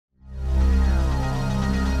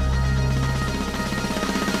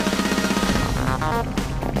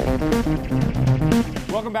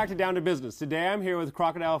Welcome back to Down to Business. Today I'm here with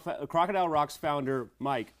Crocodile Rocks founder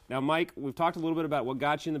Mike. Now, Mike, we've talked a little bit about what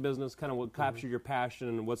got you in the business, kind of what captured your passion,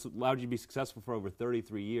 and what's allowed you to be successful for over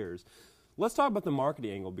 33 years. Let's talk about the marketing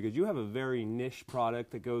angle, because you have a very niche product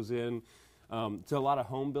that goes in to a lot of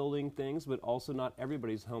home building things, but also not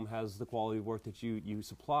everybody's home has the quality of work that you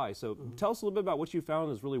supply. So tell us a little bit about what you found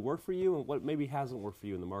has really worked for you and what maybe hasn't worked for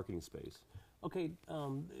you in the marketing space. Okay,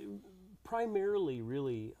 primarily,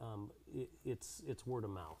 really, it's word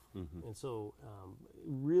of mouth, and so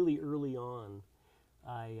really early on,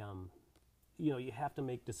 you have to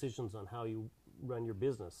make decisions on how you run your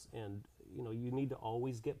business, and you need to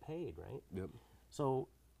always get paid, right? Yep. So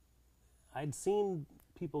I'd seen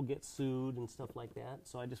people get sued and stuff like that,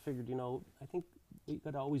 so I just figured, I think what you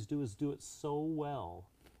got to always do is do it so well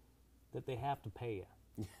that they have to pay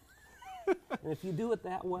you, and if you do it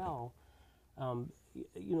that well,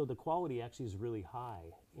 the quality actually is really high,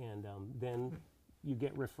 and then you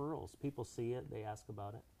get referrals. People see it, they ask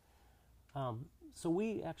about it. So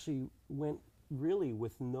we actually went really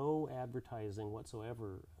with no advertising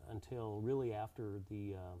whatsoever until really after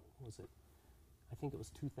the, I think it was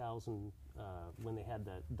 2000 when they had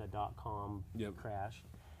the .com crash.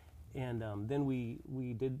 And then we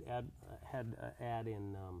had an ad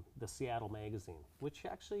in the Seattle magazine, which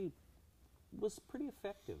actually was pretty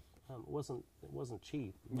effective. It wasn't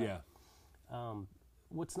cheap. Yeah.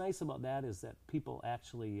 What's nice about that is that people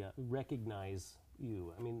actually recognize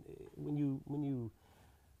you. I mean,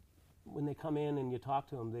 when they come in and you talk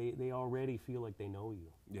to them, they already feel like they know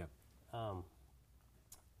you. Yeah.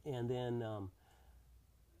 And then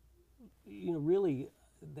really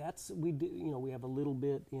we have a little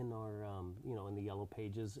bit in our in the yellow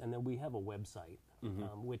pages, and then we have a website,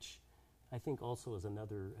 which I think also is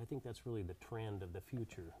I think that's really the trend of the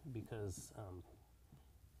future, because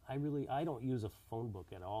I don't use a phone book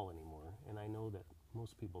at all anymore, and I know that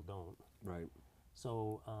most people don't. Right.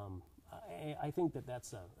 So I think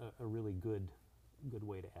that's a really good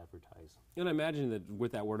way to advertise. And I imagine that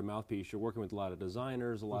with that word of mouth piece, you're working with a lot of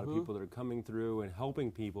designers, a lot of people that are coming through and helping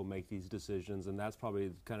people make these decisions, and that's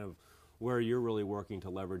probably kind of where you're really working to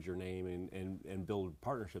leverage your name and build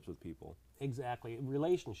partnerships with people. Exactly.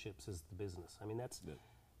 Relationships is the business. I mean, that's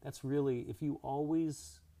really, if you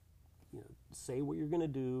always say what you're going to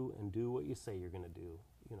do and do what you say you're going to do,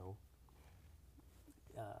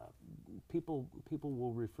 people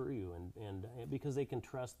will refer you, and because they can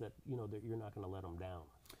trust that that you're not going to let them down.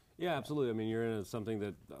 Yeah, absolutely. I mean, you're in something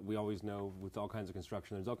that we always know with all kinds of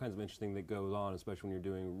construction. There's all kinds of interesting that goes on, especially when you're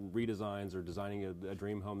doing redesigns or designing a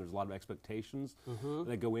dream home. There's a lot of expectations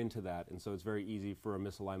that go into that, and so it's very easy for a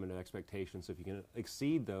misalignment of expectations. So if you can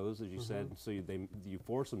exceed those, as you said, so you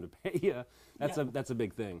force them to pay you, that's a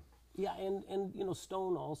big thing. Yeah, and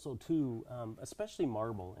stone also too, especially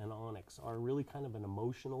marble and onyx, are really kind of an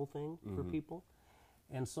emotional thing for people,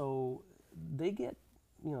 and so they get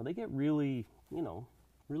really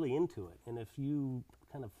really into it, and if you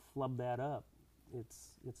kind of flub that up,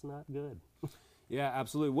 it's not good. Yeah,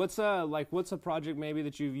 absolutely. What's a project maybe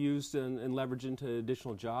that you've used and leveraged into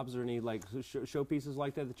additional jobs, or any like showpieces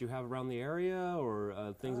like that you have around the area,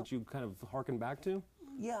 or things that you kind of harken back to?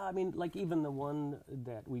 Yeah, I mean, like even the one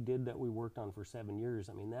that we worked on for 7 years,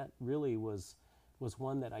 I mean, that really was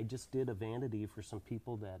one that I just did a vanity for some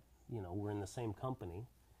people that were in the same company,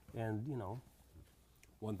 and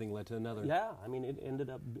one thing led to another. Yeah, I mean, it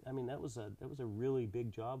ended up. I mean, that was a really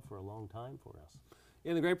big job for a long time for us.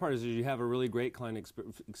 Yeah, the great part is you have a really great client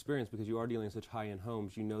experience, because you are dealing in such high-end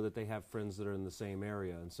homes. You know that they have friends that are in the same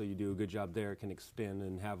area, and so you do a good job there. It can extend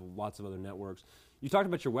and have lots of other networks. You talked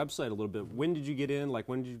about your website a little bit. When did you get in? Like,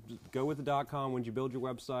 when did you go with the .com? When did you build your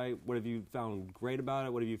website? What have you found great about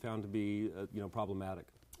it? What have you found to be problematic?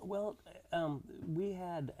 Well, we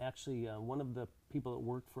had actually one of the people that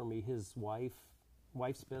worked for me, his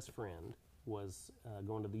wife's best friend was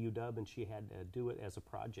going to the UW, and she had to do it as a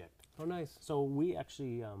project. Oh, nice. So we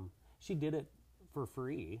actually, she did it for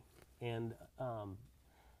free, and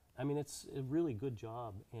I mean, it's a really good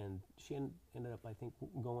job, and she ended up, I think,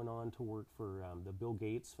 going on to work for the Bill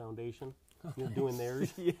Gates Foundation, doing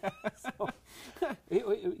theirs. Yeah. So,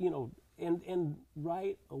 and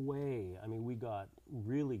right away, I mean, we got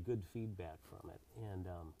really good feedback from it, and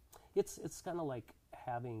it's kind of like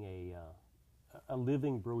having a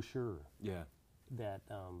living brochure. Yeah. That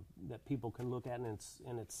people can look at, and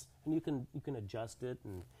you can adjust it,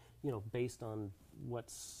 and based on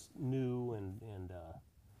what's new, and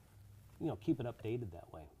keep it updated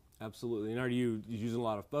that way. Absolutely. And are you using a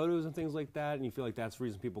lot of photos and things like that, and you feel like that's the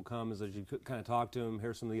reason people come, is that you kind of talk to them,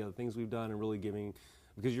 here's some of the other things we've done, and really giving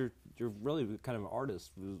because you're really kind of an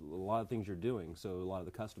artist with a lot of things you're doing, so a lot of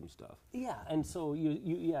the custom stuff. Yeah, and so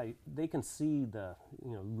they can see the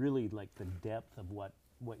really like the depth of what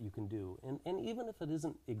you can do, and even if it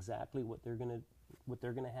isn't exactly what they're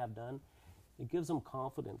gonna have done, it gives them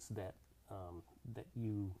confidence that that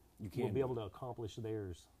you will be able to accomplish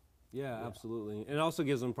theirs. Yeah, absolutely, and it also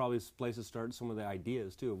gives them probably a place to start some of the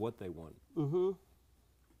ideas too of what they want.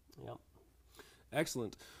 Yep.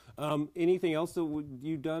 Excellent. Anything else that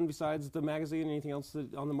you've done besides the magazine? Anything else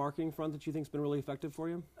on the marketing front that you think's been really effective for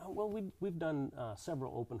you? Well, we've done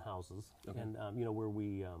several open houses, and where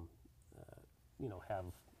we have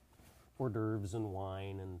hors d'oeuvres and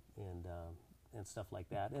wine and stuff like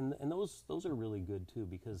that, and those are really good too,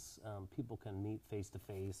 because people can meet face to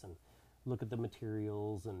face and look at the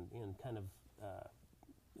materials and kind of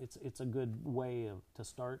it's a good way to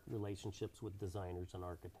start relationships with designers and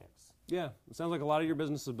architects. Yeah, it sounds like a lot of your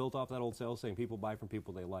business is built off that old sales saying people buy from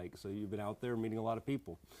people they like. So you've been out there meeting a lot of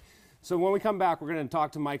people. So when we come back, we're going to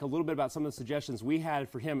talk to Mike a little bit about some of the suggestions we had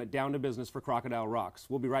for him at Down to Business for Crocodile Rocks.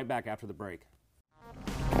 We'll be right back after the break.